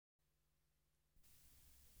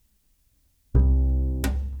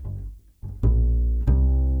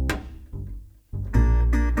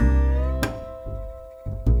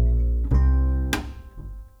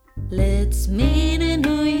Let's meet in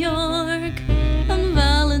New York on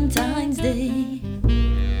Valentine's Day.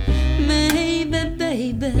 Maybe,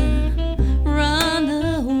 baby, run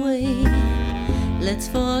away. Let's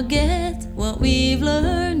forget what we've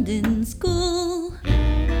learned in school.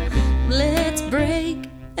 Let's break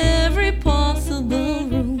every possible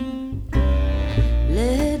rule.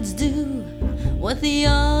 Let's do what the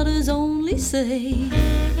others only say.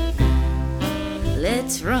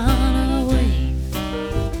 Let's run away.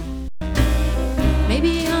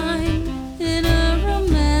 Maybe I'm in a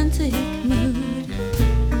romantic mood.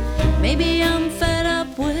 Maybe I'm fed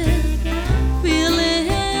up with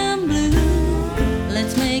feeling blue.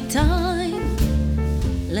 Let's make time.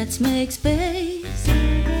 Let's make space.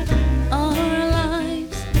 Our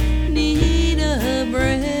lives need a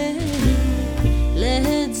break.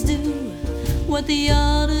 Let's do what the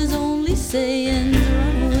others only say and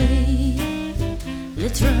run away.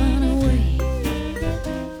 Let's run away.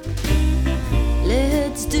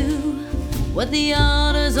 Let's do what the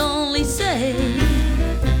others only say.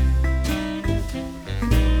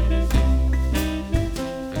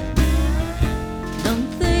 Don't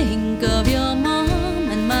think of your mom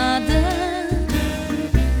and my dad.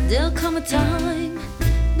 There'll come a time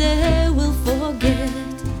they will forget.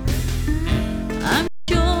 I'm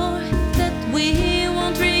sure that we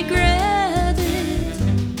won't regret it.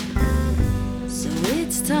 So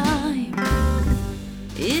it's time.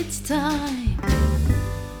 It's time.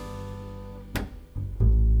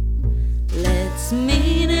 Let's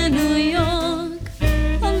meet in New York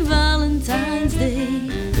on Valentine's Day,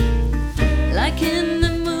 like in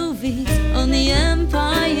the movies on the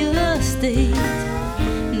Empire State.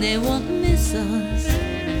 They won't miss us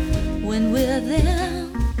when we're there.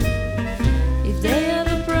 If they have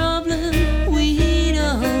a problem, we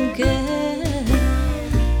don't care.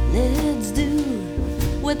 Let's do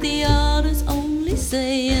what the others only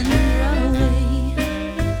say and run away.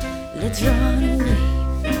 Let's run away.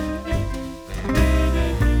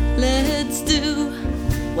 Let's do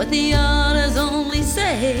what the others only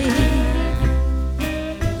say.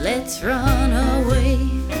 Let's run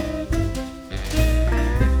away.